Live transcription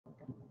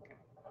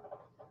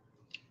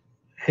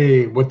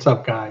Hey, what's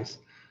up, guys?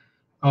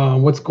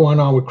 What's going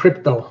on with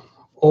crypto?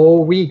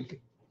 All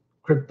week,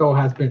 crypto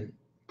has been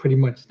pretty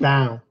much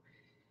down,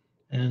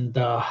 and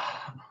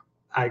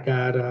I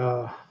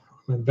got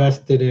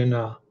invested in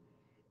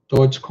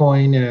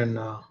Dogecoin and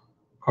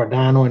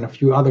Cardano and a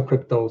few other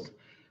cryptos,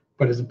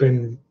 but it's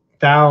been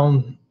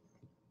down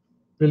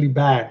really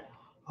bad.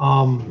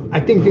 I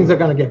think things are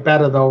gonna get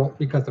better though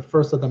because the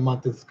first of the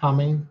month is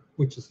coming,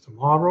 which is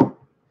tomorrow,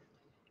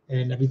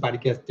 and everybody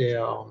gets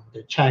their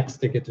checks.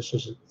 They get the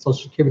social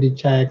security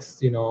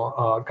checks,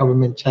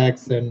 government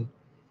checks, and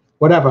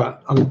whatever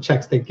other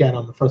checks they get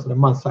on the first of the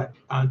month. So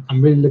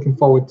I'm really looking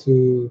forward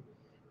to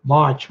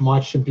March.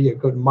 March should be a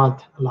good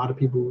month. A lot of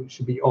people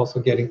should be also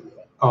getting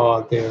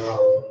their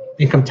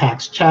income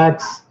tax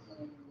checks.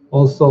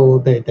 Also,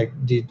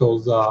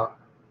 those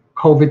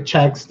COVID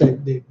checks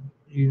that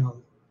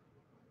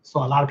So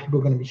a lot of people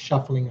are going to be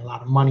shuffling a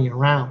lot of money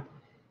around,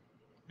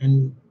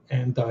 and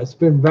it's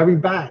been very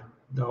bad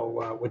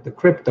though with the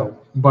crypto.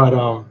 But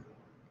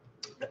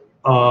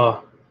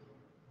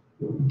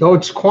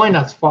Dogecoin,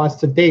 as far as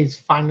today, is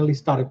finally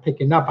started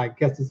picking up. I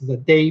guess this is a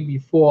day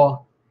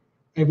before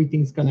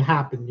everything's going to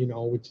happen,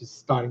 which is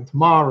starting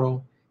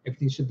tomorrow.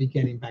 Everything should be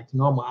getting back to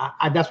normal.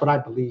 That's what I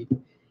believe.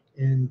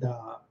 And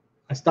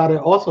I started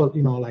also,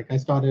 I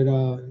started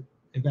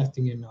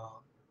investing in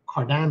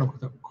Cardano,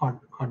 because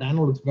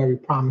Cardano looks very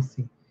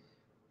promising,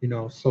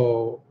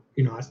 so,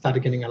 I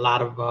started getting a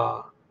lot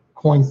of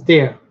coins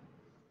there.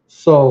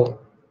 So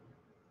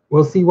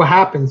we'll see what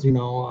happens, I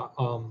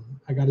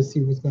got to see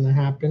what's going to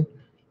happen.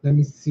 Let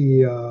me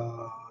see.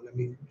 Let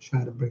me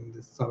try to bring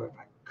this up. If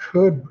I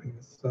could bring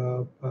this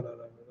up,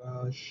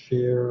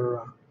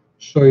 share,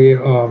 show you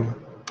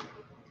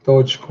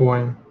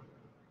Dogecoin.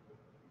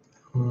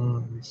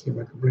 Let me see if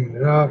I can bring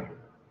it up.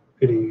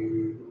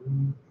 Video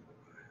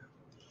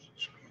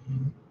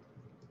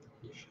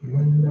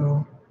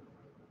window.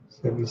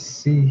 So we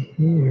see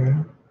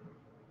here.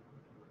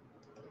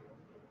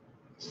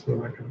 Let's see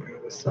if I can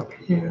bring this up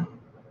here.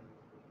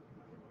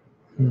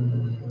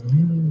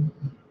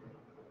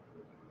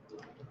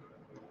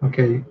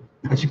 Okay,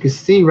 as you can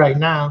see right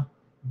now,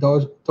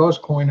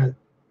 Dogecoin has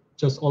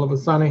just all of a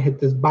sudden hit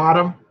the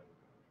bottom,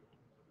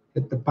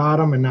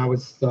 and now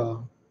it's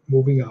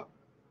moving up.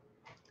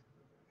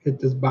 Hit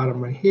this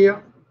bottom right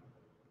here,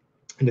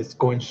 and it's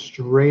going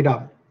straight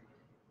up.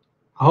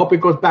 I hope it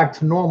goes back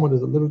to normal.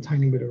 There's a little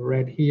tiny bit of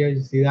red here.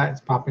 You see that?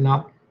 It's popping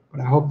up. But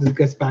I hope this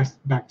gets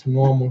back to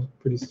normal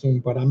pretty soon.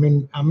 But I'm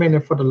in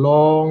it for the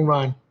long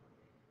run.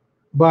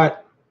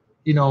 But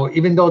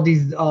even though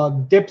these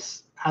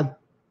dips have,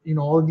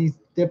 all these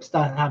dips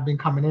that have been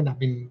coming in, I've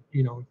been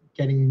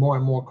getting more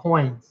and more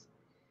coins.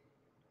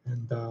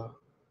 And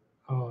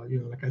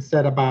like I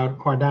said about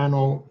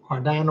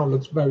Cardano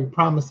looks very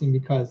promising,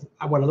 because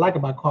what I like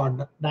about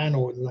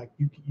Cardano is like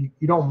you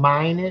don't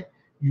mine it,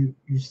 you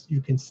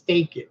can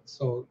stake it.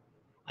 So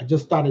I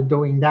just started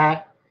doing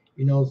that,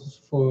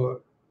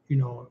 for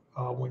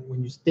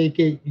when you stake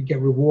it, you get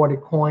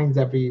rewarded coins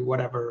every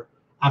whatever,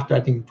 after I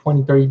think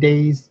 20-30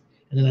 days,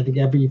 and then I think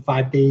every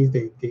 5 days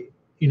they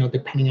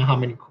depending on how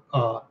many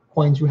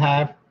coins you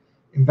have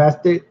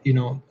invested,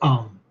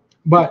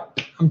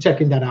 but I'm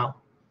checking that out.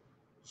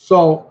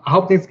 So I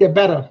hope things get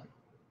better.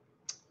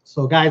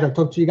 So guys, I'll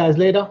talk to you guys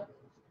later.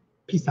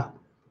 Peace out.